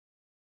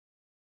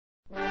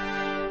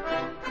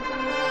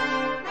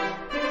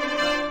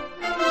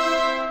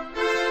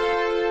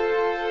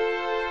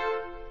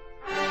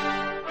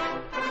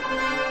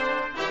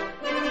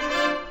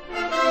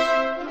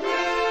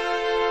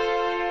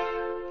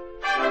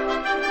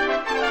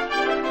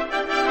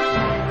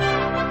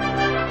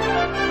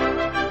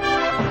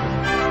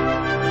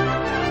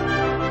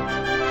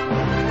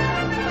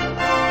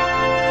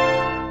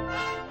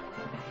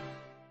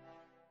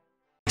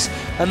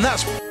And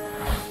that's... Good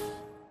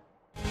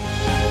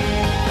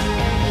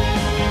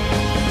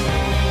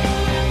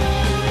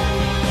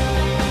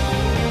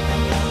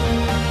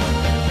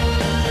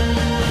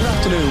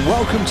afternoon,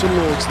 welcome to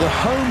Lords, the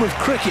home of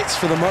cricket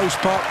for the most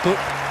part, but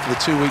for the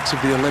 2 weeks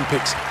of the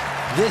Olympics,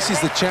 this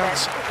is the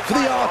chance for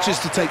the archers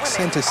to take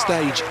centre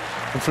stage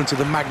in front of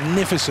the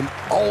magnificent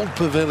old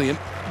pavilion.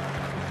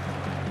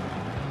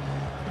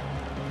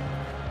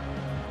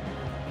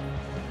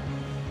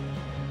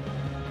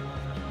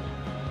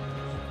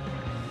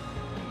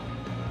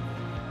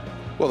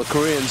 Well, the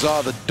Koreans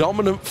are the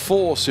dominant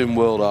force in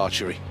world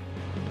archery.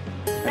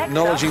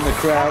 Acknowledging the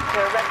crowd,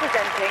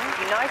 representing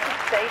United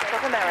States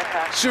of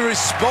America. she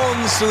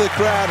responds to the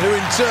crowd, who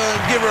in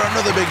turn give her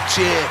another big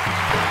cheer.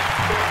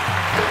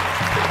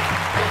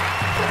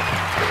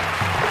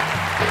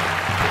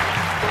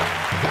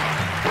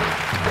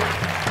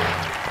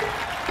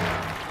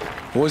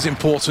 Always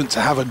important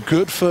to have a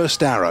good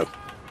first arrow.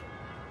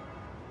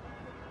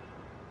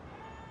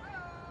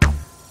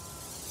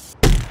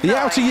 The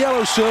outer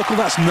yellow circle,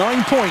 that's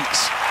 9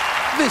 points.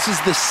 This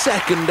is the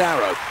second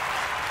arrow.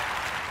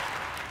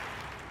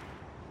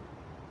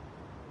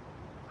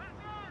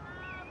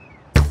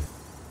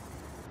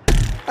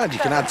 And you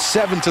can add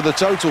 7 to the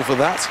total for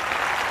that.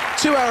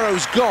 2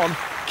 arrows gone.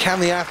 Can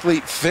the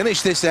athlete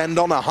finish this end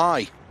on a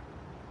high?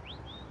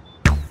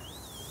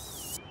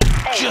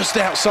 Just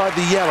outside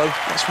the yellow,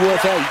 that's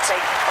worth 8.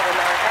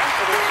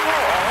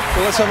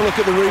 Well, let's have a look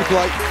at the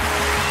replay.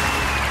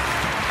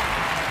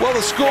 Well,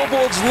 the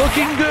scoreboard's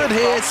looking good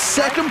here.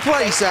 Second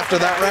place after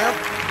that round.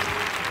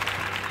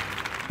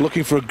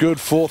 Looking for a good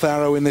 4th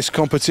arrow in this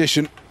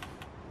competition.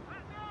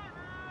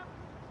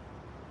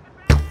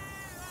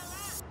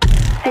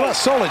 Well, that's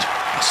solid.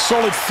 A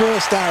solid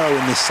first arrow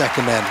in this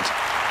second end.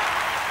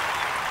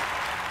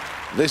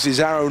 This is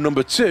arrow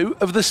number 2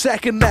 of the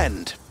second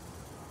end.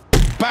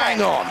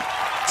 Bang on.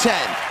 10.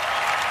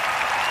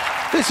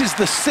 This is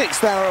the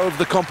 6th arrow of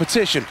the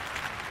competition.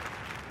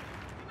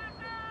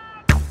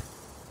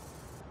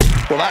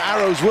 Well, that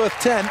arrow's worth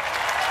 10.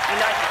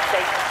 United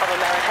States of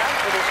America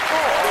with a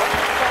score.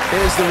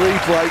 Here's the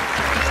replay.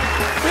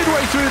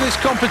 Midway through this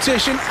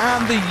competition,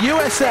 and the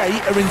USA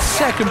are in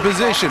second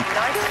position.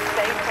 United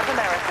States of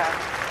America.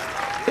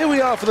 Here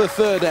we are for the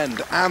third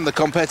end, and the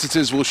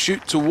competitors will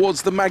shoot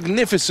towards the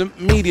magnificent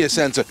media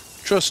centre.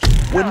 Trust,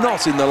 we're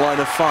not in the line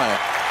of fire.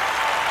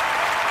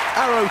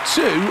 Arrow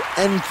 2,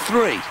 end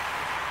 3.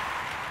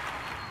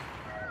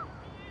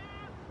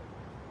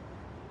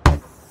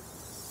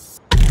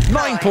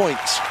 Nine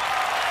points.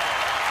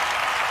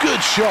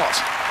 Good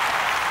shot.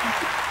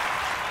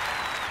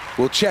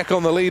 We'll check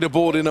on the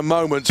leaderboard in a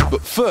moment,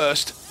 but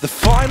first, the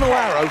final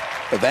arrow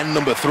of end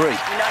number 3. United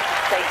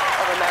States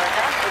of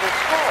America with a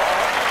score.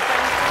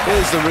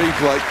 Here's the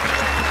replay.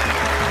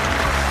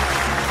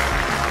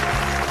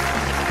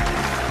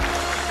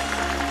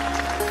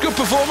 Good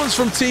performance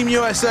from Team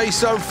USA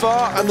so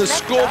far, and the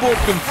scoreboard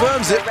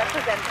confirms it.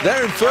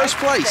 They're in first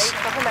place.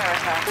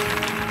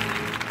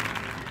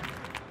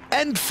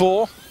 End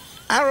 4,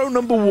 arrow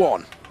number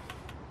 1.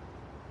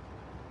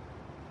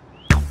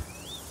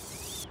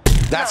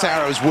 That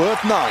arrow's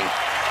worth 9.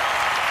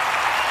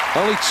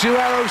 Only 2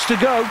 arrows to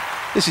go.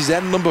 This is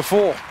end number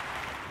 4.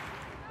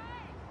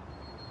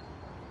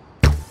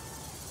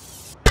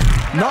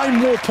 9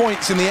 more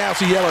points in the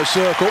outer yellow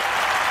circle.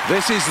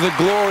 This is the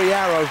glory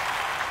arrow.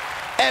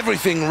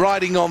 Everything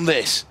riding on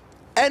this.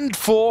 End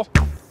 4,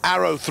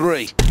 arrow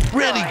 3.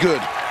 Really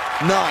good.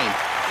 9.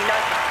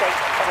 United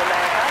States of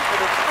America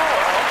with a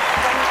score of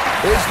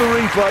 20. Here's the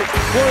replay.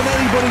 Well, in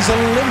anybody's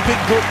Olympic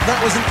book,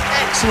 that was an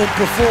excellent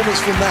performance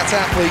from that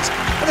athlete.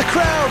 And the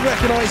crowd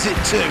recognise it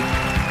too.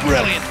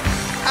 Brilliant.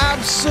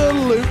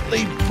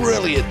 Absolutely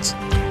brilliant.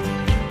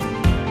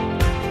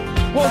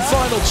 One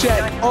final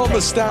check on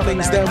the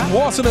standings then.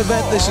 What an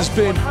event this has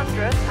been.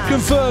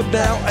 Confirmed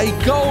now, a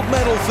gold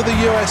medal for the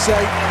USA.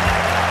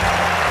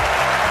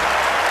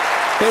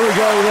 Here we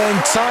go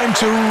then, time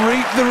to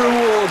reap the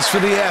rewards for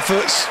the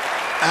efforts.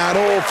 And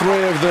all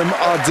 3 of them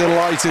are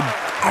delighted.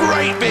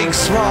 Great big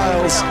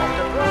smiles.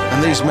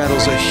 And these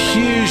medals are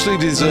hugely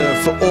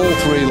deserved for all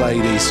 3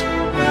 ladies.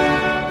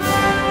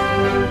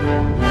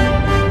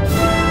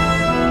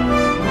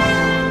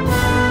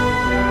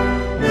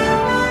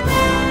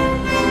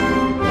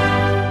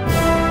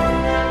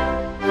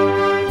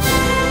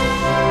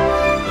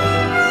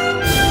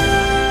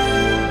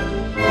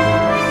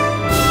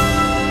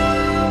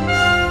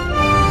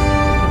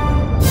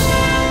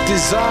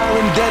 Desire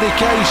and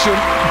dedication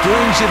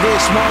brings you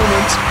this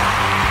moment.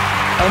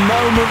 A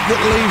moment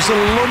that leaves a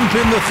lump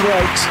in the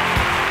throat.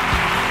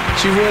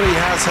 She really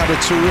has had a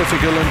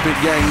terrific Olympic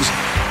Games,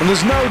 and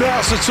there's no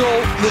doubts at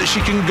all that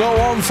she can go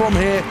on from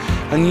here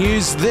and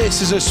use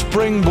this as a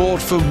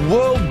springboard for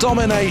world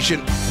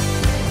domination.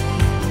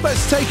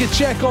 Let's take a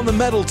check on the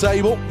medal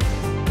table.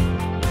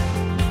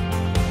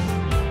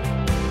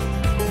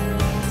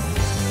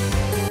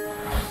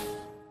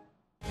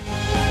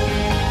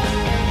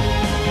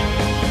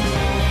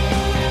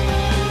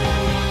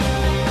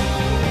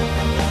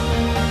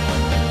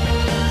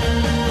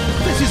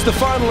 The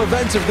final final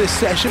event of this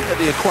session at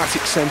the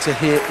Aquatic Centre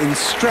here in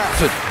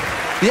Stratford.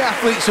 The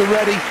athletes are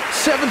ready,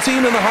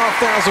 17,500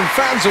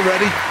 fans are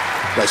ready.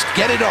 Let's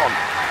get it on.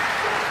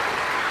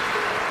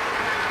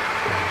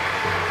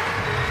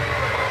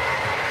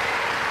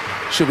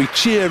 She'll be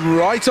cheered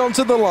right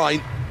onto the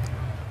line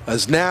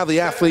as now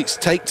the athletes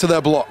take to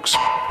their blocks.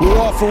 We're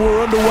off and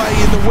we're underway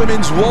in the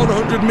women's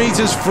 100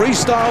 metres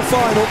freestyle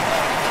final.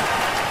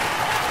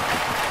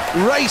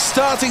 Race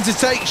starting to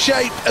take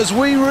shape as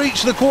we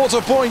reach the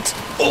quarter point.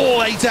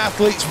 All 8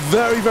 athletes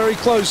very, very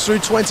close through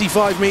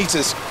 25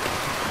 metres.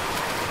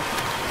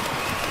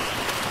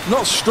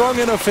 Not strong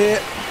enough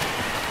here.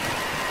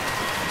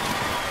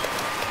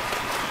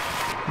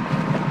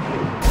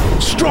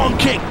 Strong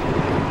kick.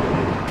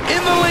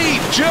 In the lead,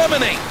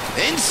 Germany.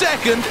 In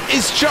second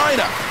is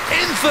China.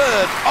 In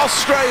third,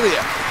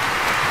 Australia.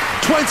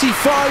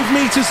 25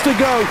 metres to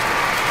go.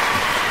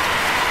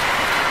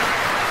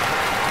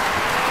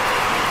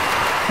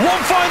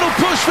 One final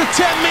push for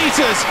 10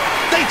 metres.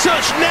 They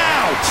touch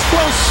now.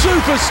 Well,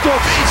 super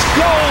stuff. It's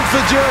gold for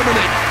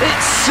Germany.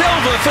 It's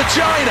silver for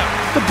China.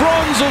 The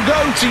bronze will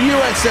go to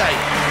USA.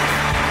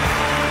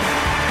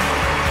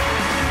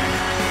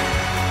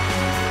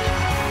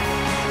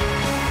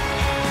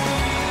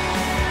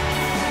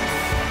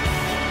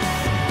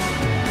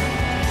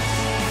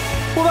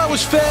 Well, that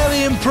was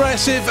fairly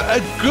impressive.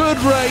 A good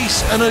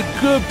race and a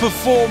good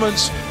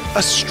performance.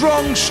 A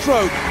strong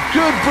stroke,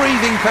 good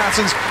breathing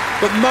patterns,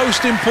 but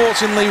most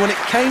importantly, when it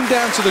came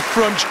down to the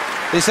crunch,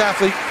 this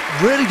athlete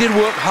really did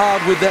work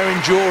hard with their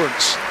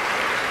endurance.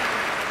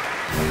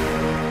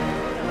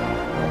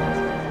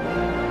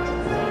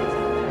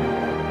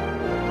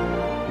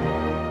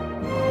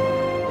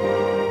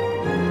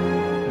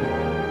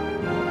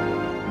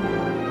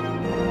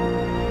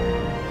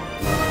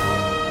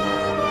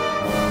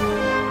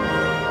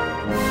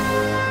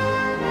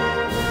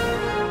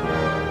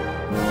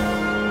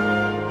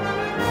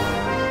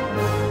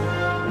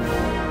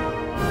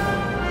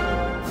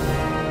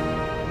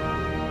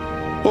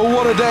 Well,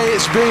 what a day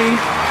it's been,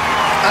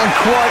 and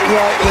quite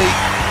rightly,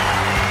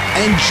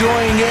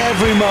 enjoying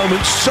every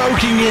moment,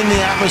 soaking in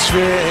the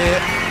atmosphere here.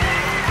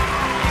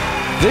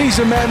 These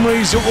are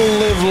memories that will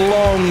live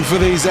long for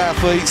these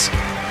athletes,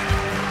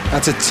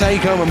 and to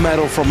take home a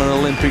medal from an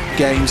Olympic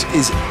Games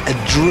is a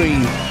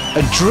dream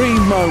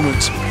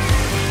moment.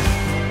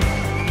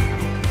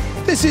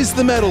 This is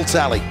the medal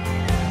tally.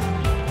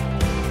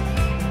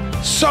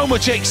 So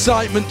much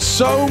excitement,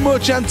 so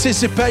much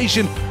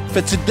anticipation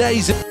for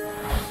today's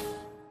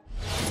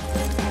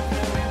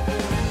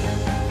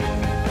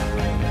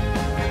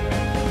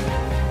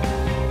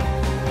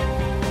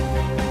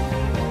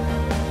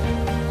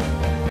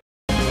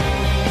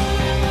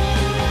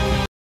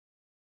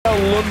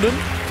London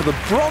for the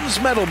bronze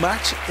medal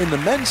match in the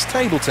men's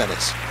table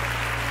tennis.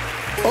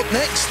 Up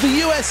next, the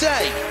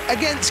USA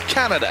against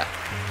Canada.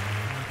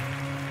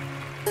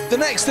 The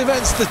next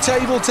event's the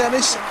table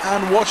tennis,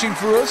 and watching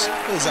for us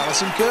is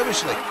Alison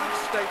Kirbishley.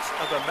 States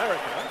of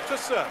America to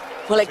serve.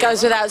 Well, it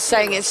goes without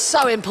saying, it's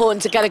so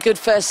important to get a good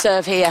first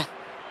serve here.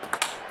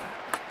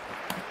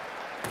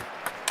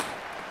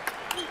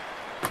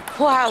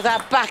 Wow,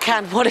 that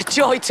backhand, what a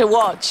joy to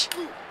watch.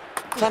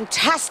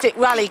 Fantastic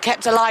rally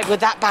kept alive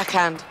with that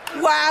backhand.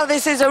 Wow,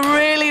 this is a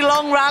really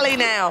long rally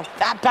now.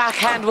 That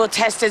backhand will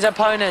test his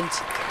opponent.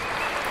 0-1.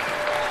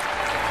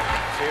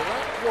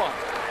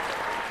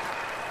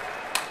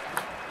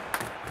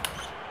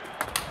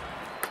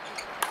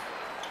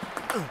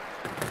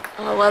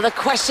 Oh, well, the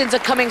questions are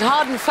coming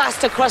hard and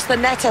fast across the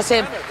net at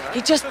him.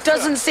 He just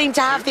doesn't seem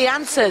to have the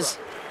answers.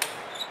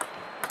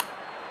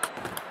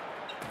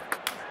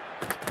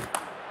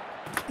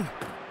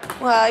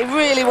 Well, he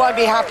really won't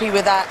be happy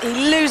with that.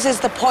 He loses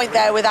the point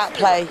there with that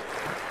play.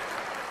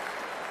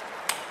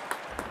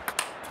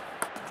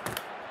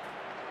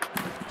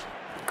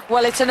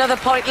 Well, it's another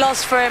point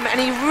lost for him, and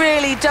he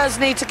really does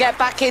need to get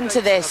back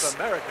into this.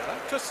 America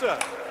to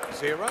serve.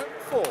 0-4.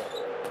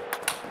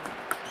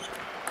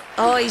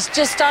 Oh, he's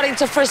just starting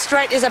to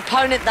frustrate his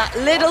opponent that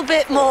little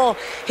bit more.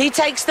 He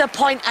takes the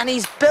point, and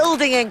he's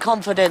building in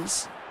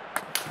confidence.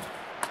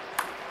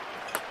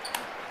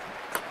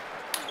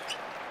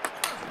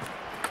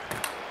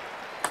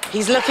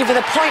 He's looking for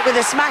the point with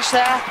a smash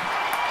there.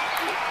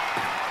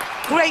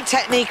 Great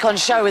technique on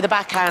show with the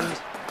backhand.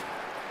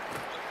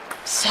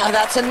 So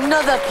that's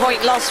another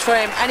point lost for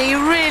him, and he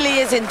really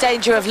is in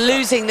danger of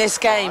losing this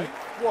game.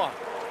 1.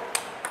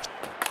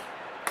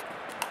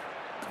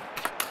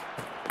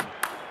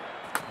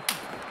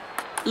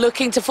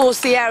 Looking to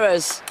force the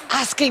errors,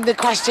 asking the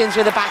questions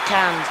with a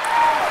backhand.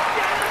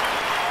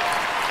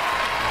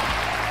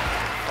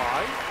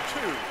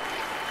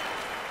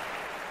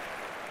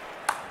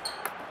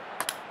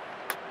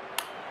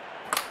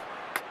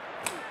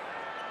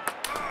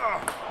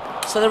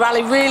 5-2. So the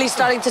rally really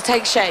starting to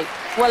take shape.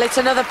 Well, it's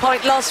another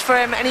point lost for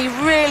him, and he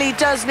really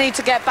does need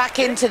to get back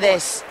into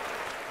this.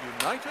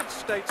 United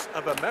States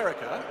of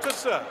America to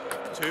serve.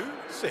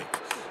 2-6.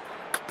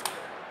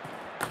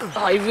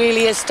 Oh, he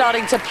really is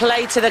starting to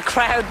play to the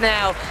crowd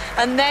now,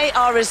 and they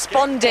are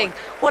responding.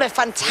 What a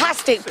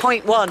fantastic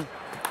point one.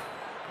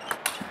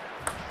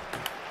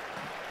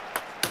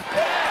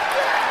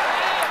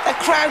 The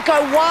crowd go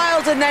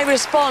wild and they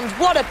respond.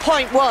 What a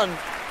point won.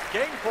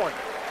 Game point.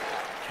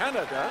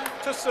 Canada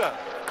to serve.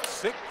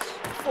 6-4.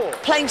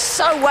 Playing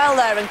so well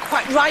there and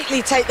quite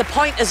rightly take the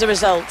point as a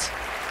result.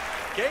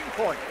 Game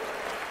point.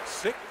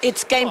 6.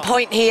 It's game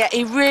point here.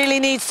 He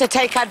really needs to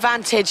take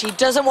advantage. He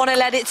doesn't want to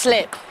let it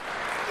slip.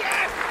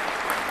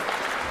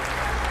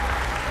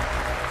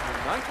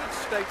 United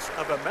States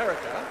of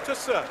America to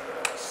serve.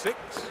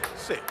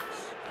 6-6.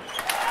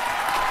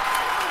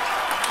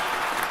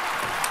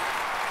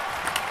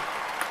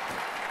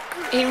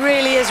 He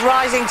really is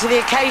rising to the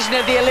occasion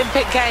of the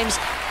Olympic Games.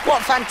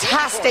 What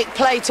fantastic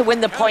play to win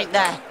the point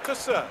there. To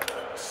serve.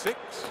 6-7.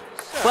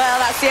 Well,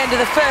 that's the end of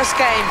the first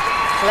game.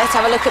 Let's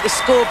have a look at the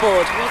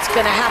scoreboard. What's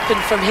going to happen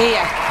from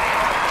here?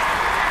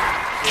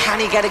 Can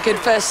he get a good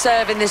first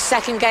serve in this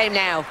second game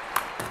now?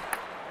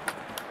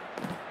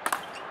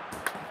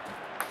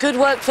 Good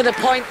work for the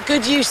point,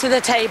 good use of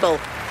the table.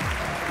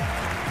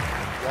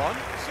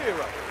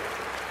 1-0.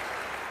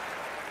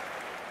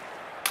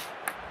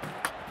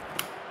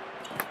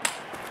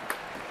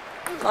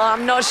 Oh,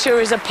 I'm not sure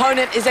his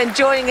opponent is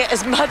enjoying it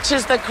as much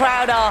as the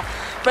crowd are,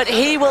 but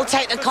he will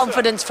take the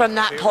confidence from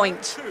that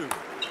point. 2.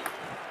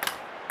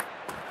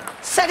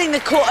 Setting the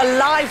court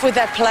alive with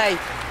their play.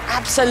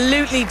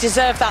 Absolutely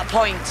deserve that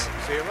point.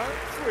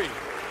 0-3.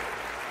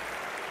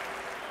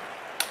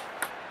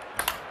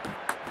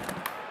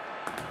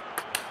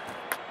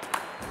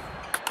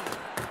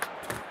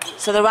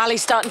 So the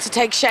rally's starting to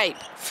take shape.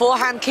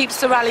 Forehand keeps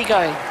the rally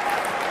going.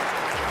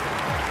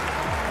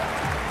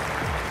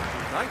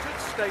 United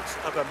States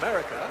of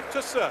America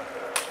to serve.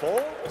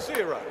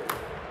 4-0.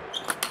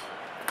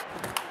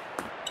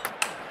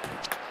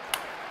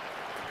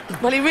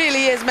 Well, he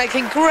really is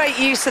making great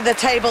use of the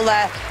table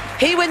there.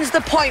 He wins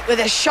the point with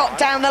a shot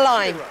down the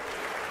line. 0.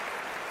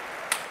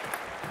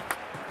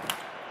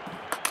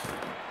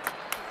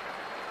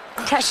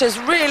 Pressure's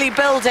really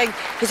building.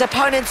 His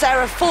opponent's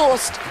error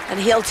forced, and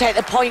he'll take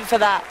the point for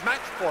that. Match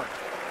point.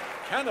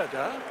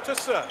 Canada to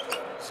serve.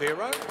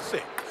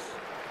 0-6.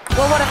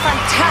 Well, what a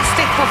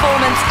fantastic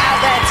performance out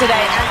there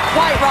today, and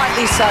quite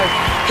rightly so.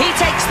 He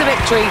takes the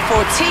victory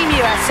for Team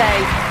USA,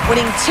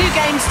 winning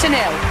 2-0.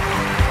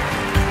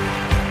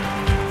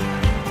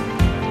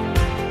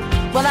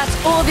 Well, that's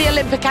all the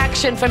Olympic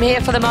action from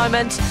here for the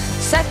moment.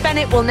 Seth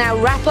Bennett will now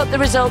wrap up the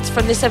results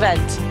from this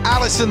event.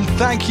 Alison,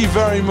 thank you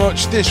very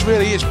much. This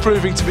really is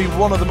proving to be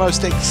one of the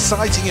most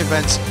exciting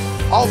events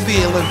of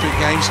the Olympic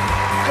Games.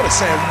 I've got to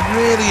say, I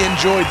really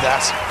enjoyed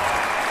that.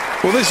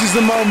 Well, this is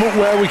the moment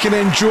where we can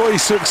enjoy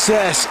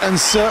success, and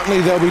certainly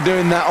they'll be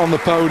doing that on the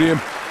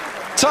podium.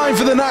 Time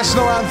for the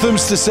national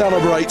anthems to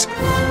celebrate.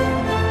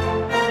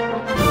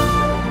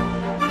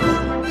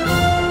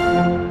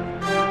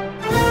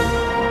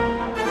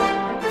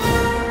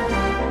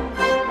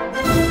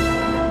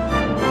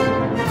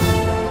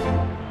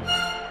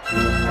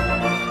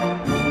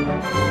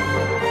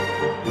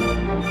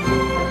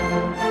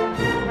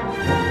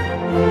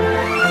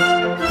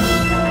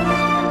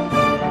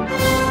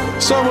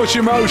 So much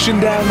emotion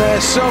down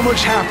there, so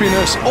much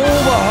happiness, all the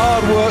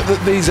hard work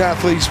that these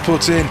athletes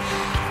put in,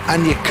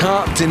 and you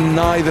can't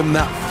deny them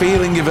that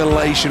feeling of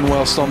elation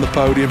whilst on the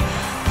podium.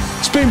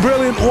 It's been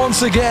brilliant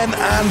once again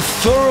and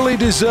thoroughly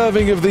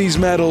deserving of these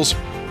medals.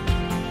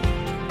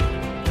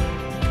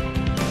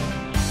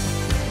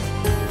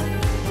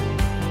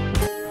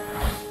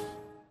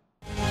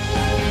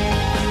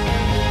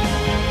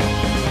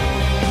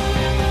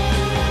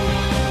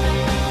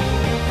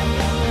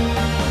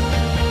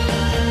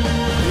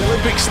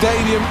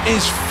 Stadium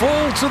is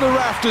full to the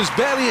rafters,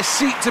 barely a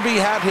seat to be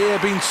had here,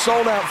 been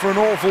sold out for an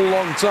awful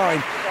long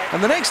time.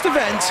 And the next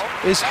event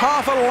is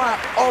half a lap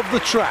of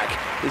the track.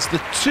 It's the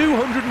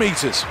 200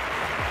 metres.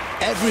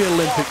 Every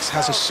Olympics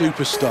has a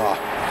superstar,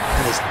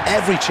 and there's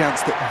every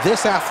chance that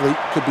this athlete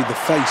could be the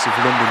face of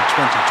London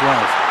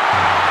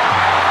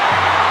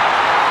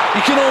 2012.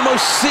 You can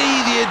almost see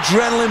the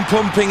adrenaline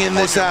pumping in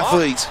this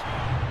athlete.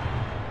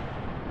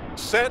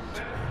 Set.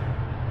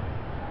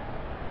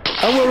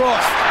 And we're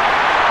off.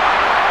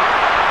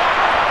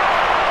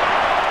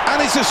 And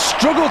it's a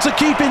struggle to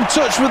keep in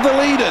touch with the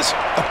leaders,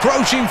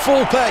 approaching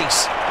full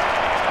pace.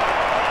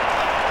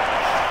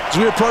 As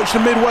we approach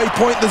the midway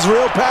point, there's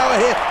real power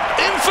here.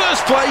 In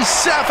first place,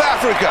 South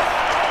Africa.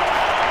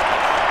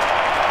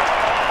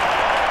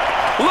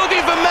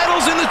 Looking for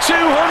medals in the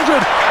 200.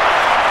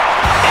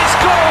 It's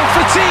gold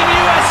for Team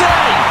USA.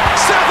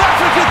 South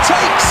Africa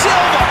takes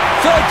silver.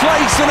 Third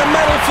place and a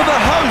medal for the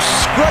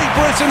hosts, Great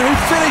Britain, who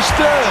finished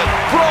third.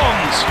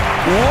 Bronze.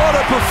 What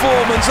a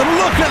performance, and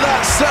look at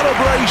that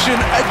celebration.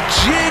 A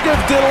jig of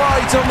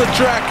delight on the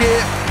track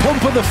here.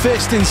 Pump of the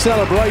fist in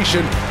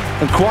celebration,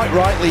 and quite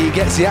rightly he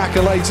gets the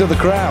accolades of the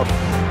crowd.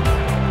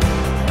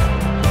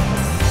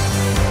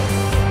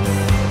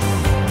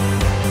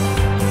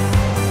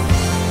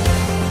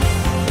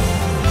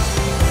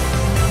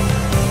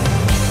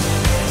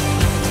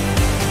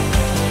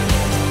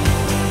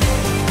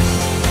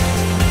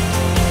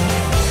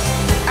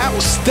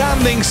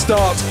 Outstanding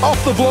start,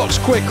 off the blocks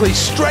quickly,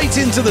 straight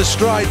into the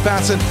stride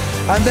pattern,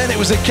 And then it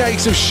was a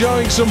case of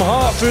showing some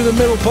heart through the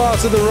middle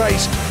part of the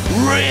race,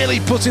 really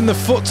putting the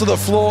foot to the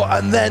floor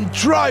and then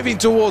driving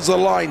towards the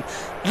line.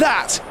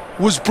 That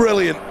was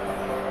brilliant.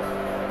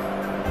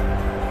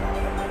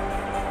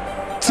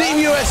 Team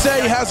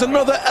USA has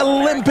another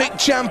Olympic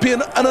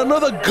champion and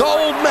another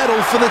gold medal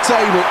for the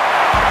table.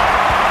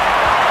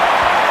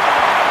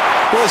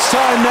 Well, it's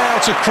time now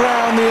to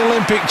crown the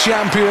Olympic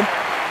champion.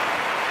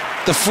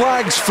 The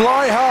flags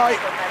fly high,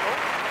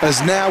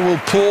 as now we'll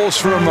pause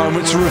for a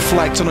moment to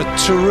reflect on a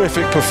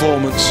terrific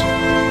performance.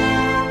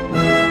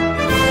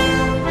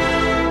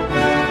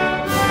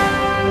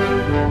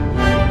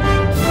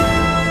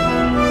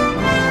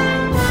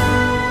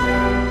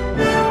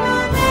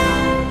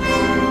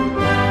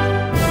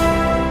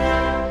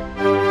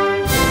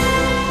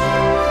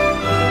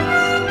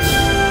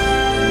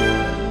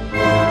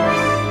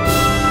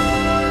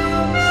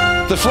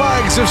 The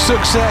flags of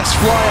success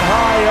fly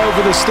high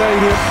over the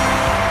stadium.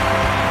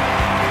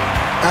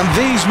 And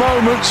these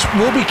moments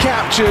will be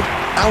captured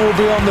and will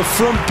be on the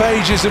front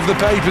pages of the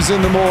papers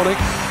in the morning.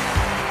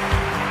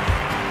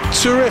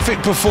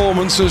 Terrific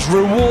performances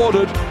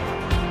rewarded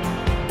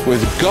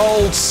with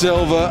gold,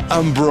 silver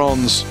and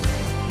bronze.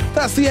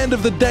 That's the end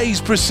of the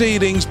day's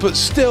proceedings, but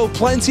still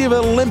plenty of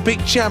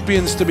Olympic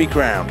champions to be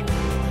crowned.